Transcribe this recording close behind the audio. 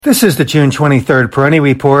This is the June 23rd Peroni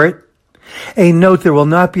Report. A note, there will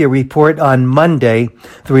not be a report on Monday.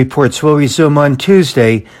 The reports will resume on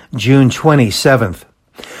Tuesday, June 27th.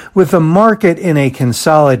 With the market in a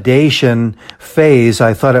consolidation phase,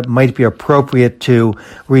 I thought it might be appropriate to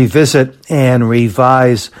revisit and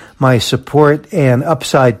revise my support and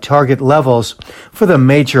upside target levels for the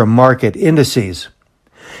major market indices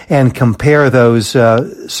and compare those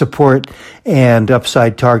support and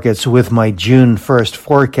upside targets with my June 1st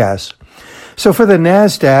forecast. So for the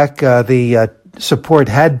NASDAQ, the support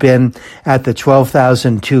had been at the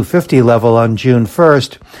 12,250 level on June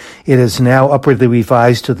 1st. It is now upwardly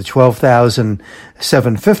revised to the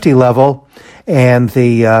 12,750 level, and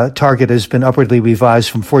the target has been upwardly revised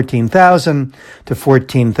from 14,000 to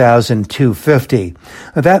 14,250.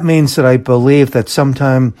 That means that I believe that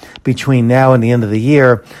sometime between now and the end of the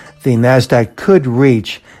year, the NASDAQ could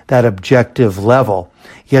reach that objective level.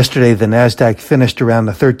 Yesterday, the NASDAQ finished around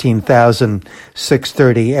the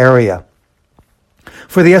 13,630 area.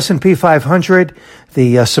 For the S&P 500,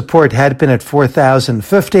 the support had been at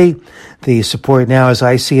 4,050. The support now, as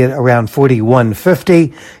I see it, around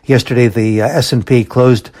 4,150. Yesterday, the S&P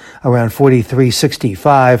closed around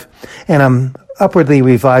 4,365, and I'm upwardly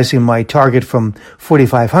revising my target from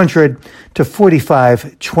 4,500 to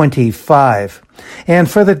 4,525.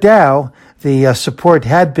 And for the Dow, the support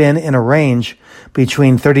had been in a range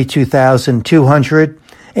between 32,200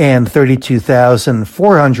 and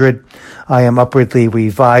 32,400. I am upwardly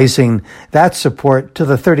revising that support to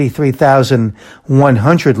the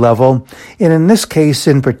 33,100 level, and in this case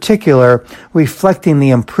in particular, reflecting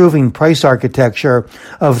the improving price architecture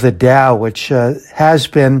of the Dow, which has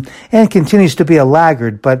been and continues to be a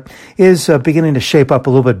laggard, but is beginning to shape up a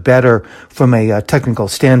little bit better from a technical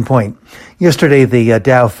standpoint. Yesterday, the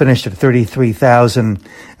Dow finished at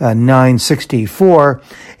 33,964,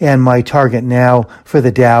 and my target now for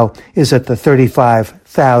the Dow is at the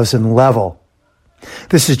 35,000 level.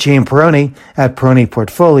 This is Gene Peroni at Peroni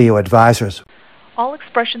Portfolio Advisors. All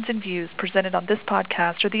expressions and views presented on this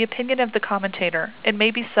podcast are the opinion of the commentator and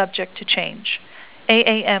may be subject to change.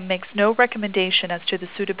 AAM makes no recommendation as to the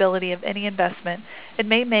suitability of any investment and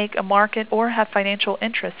may make a market or have financial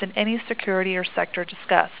interest in any security or sector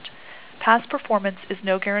discussed. Past performance is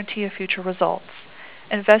no guarantee of future results.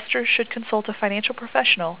 Investors should consult a financial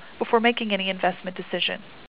professional before making any investment decision.